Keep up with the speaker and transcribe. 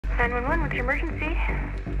911, what's your emergency?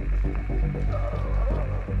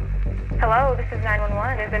 Hello, this is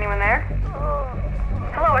 911. Is anyone there?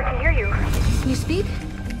 Hello, I can hear you. Can you speak?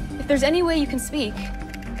 If there's any way you can speak.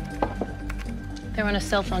 They're on a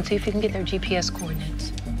cell phone. See if you can get their GPS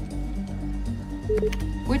coordinates.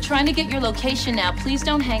 We're trying to get your location now. Please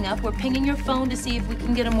don't hang up. We're pinging your phone to see if we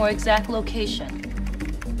can get a more exact location.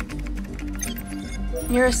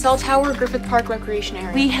 Near a cell tower, Griffith Park Recreation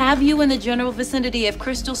Area. We have you in the general vicinity of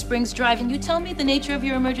Crystal Springs Drive. Can you tell me the nature of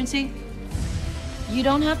your emergency? You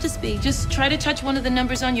don't have to speak. Just try to touch one of the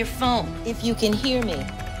numbers on your phone, if you can hear me.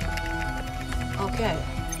 Okay.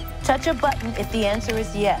 Touch a button if the answer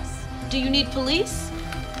is yes. Do you need police?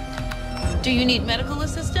 Do you need medical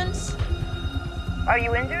assistance? Are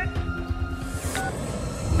you injured?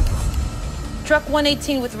 Truck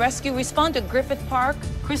 118 with rescue. Respond to Griffith Park,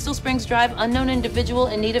 Crystal Springs Drive, unknown individual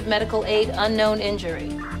in need of medical aid, unknown injury.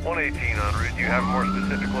 118 en route. Do you have a more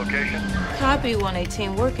specific location? Copy,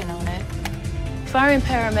 118. Working on it. Fire and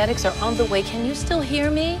paramedics are on the way. Can you still hear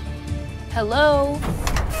me? Hello?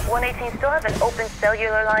 118 still have an open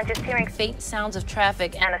cellular line, just hearing Faint sounds of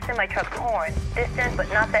traffic and a semi-truck's horn. Distant,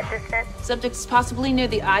 but not that distant. subjects possibly near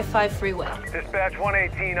the I-5 freeway. Dispatch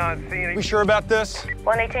 118 on scene. We sure about this?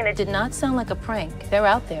 118, It did not sound like a prank. They're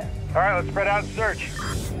out there. All right, let's spread out and search.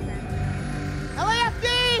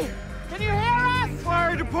 LAFD! Can you hear us?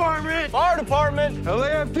 Fire department! Fire department!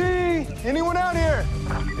 LAFD! Anyone out here?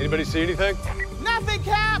 Anybody see anything? Nothing,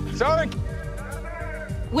 Cap! Sorry.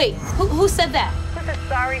 Wait, who said that? this is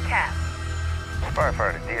Sorry Cap.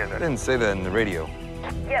 Firefighter Diaz. I didn't say that in the radio.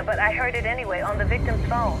 Yeah, but I heard it anyway on the victim's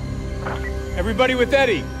phone. Everybody with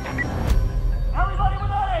Eddie. Everybody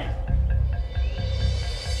with Eddie!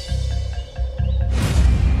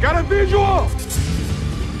 Got a visual!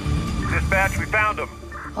 Dispatch, we found him.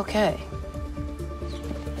 Okay.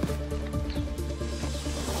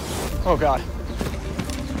 Oh, God.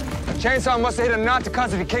 Chainsaw must have hit a knot to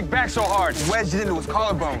cause it to kick back so hard. Wedged it into his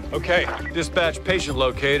collarbone. Okay. Dispatch, patient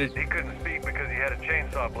located. He couldn't speak because he had a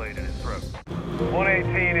chainsaw blade in his throat.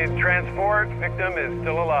 118 in transport. Victim is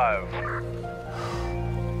still alive.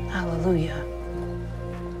 Hallelujah.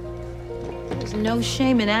 There's no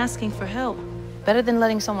shame in asking for help. Better than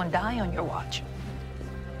letting someone die on your watch.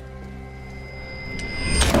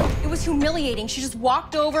 It was humiliating. She just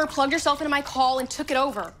walked over, plugged herself into my call, and took it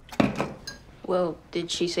over. Well, did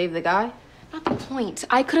she save the guy? Not the point.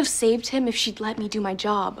 I could have saved him if she'd let me do my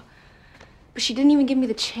job. But she didn't even give me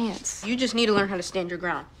the chance. You just need to learn how to stand your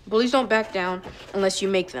ground. Bullies don't back down unless you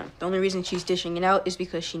make them. The only reason she's dishing it out is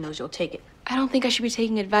because she knows you'll take it. I don't think I should be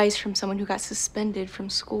taking advice from someone who got suspended from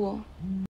school.